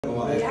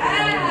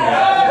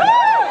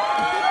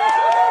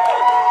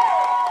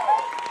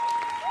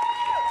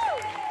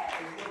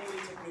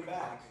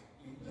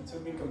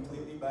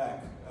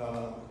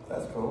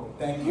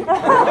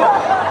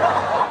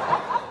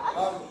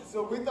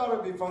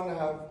to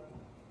have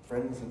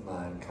friends of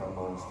mine come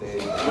on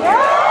stage. Are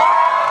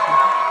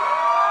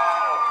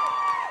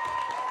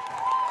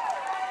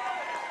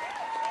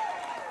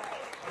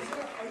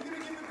you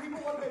going to give the people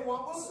what they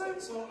want,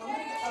 Wilson? So I'm going to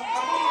get a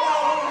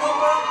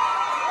number.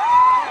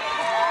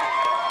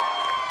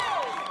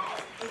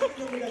 Is it a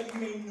number that you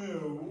may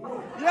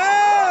know?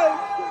 Yes!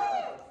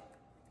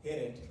 Hit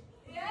it.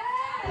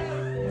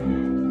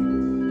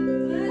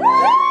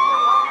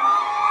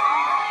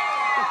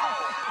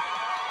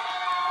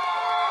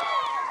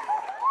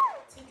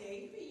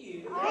 Today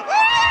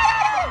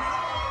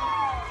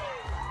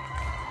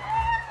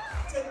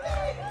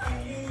for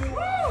you.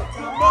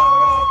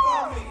 Tomorrow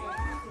for me.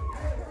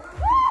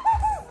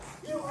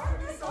 You heard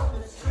this on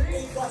the street.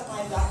 It was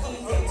my lucky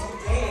day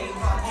today.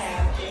 How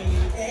happy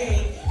you pay.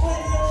 When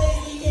the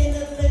lady in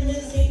the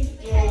limousine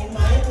came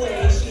my way,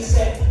 she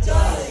said,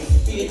 darling,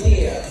 be a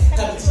dear.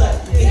 Haven't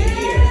slept in a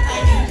year. I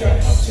need your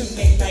help to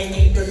make my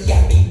neighbor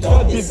happy.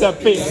 Don't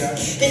disappear.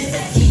 This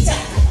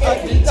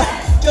every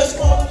time. Just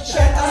won't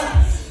shut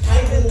up.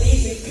 I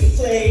believe if you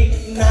play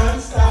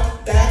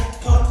non-stop,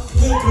 that pump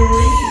will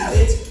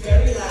breathe its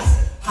very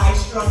last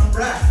high-strung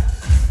breath.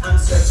 I'm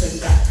certain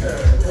that her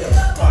will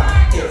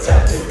bark it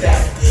up to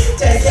death.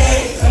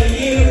 Today for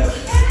you,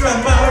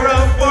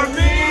 tomorrow for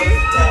me.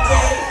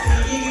 Today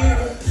for you,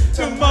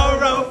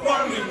 tomorrow for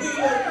me. We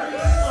agree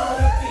on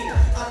a fee,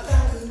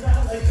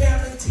 $1,000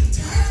 guarantee,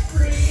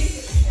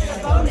 tax-free, and a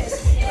bonus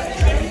for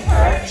every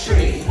per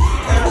tree.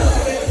 Now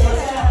look at what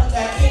else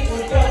that it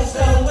would go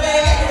so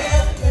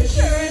well. But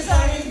sure as I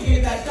am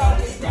here, that dog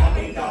is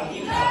grabbing doggy.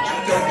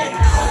 I'm getting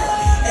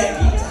caught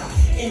every time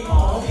in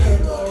all her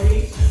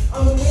glory.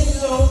 On the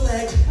window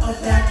ledge of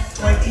that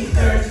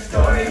 23rd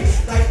story,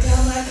 like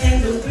Thelma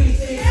and Louise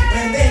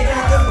when they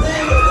got the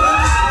blues.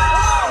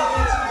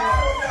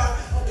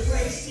 Oh, the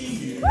great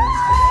sea.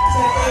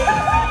 Today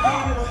for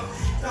you,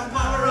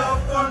 tomorrow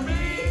for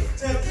me.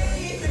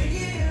 Today for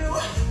you,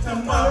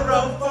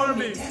 tomorrow for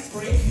me. That's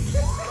great.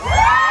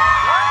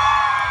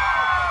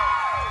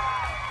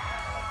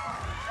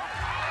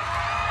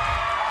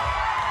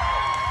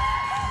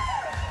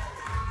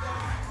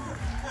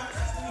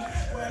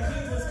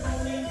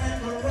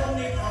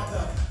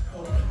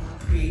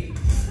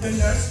 The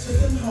nurse took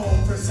him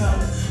home for some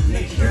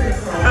mercurial.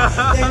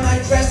 Then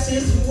I dressed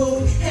his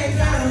wound and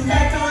got him back.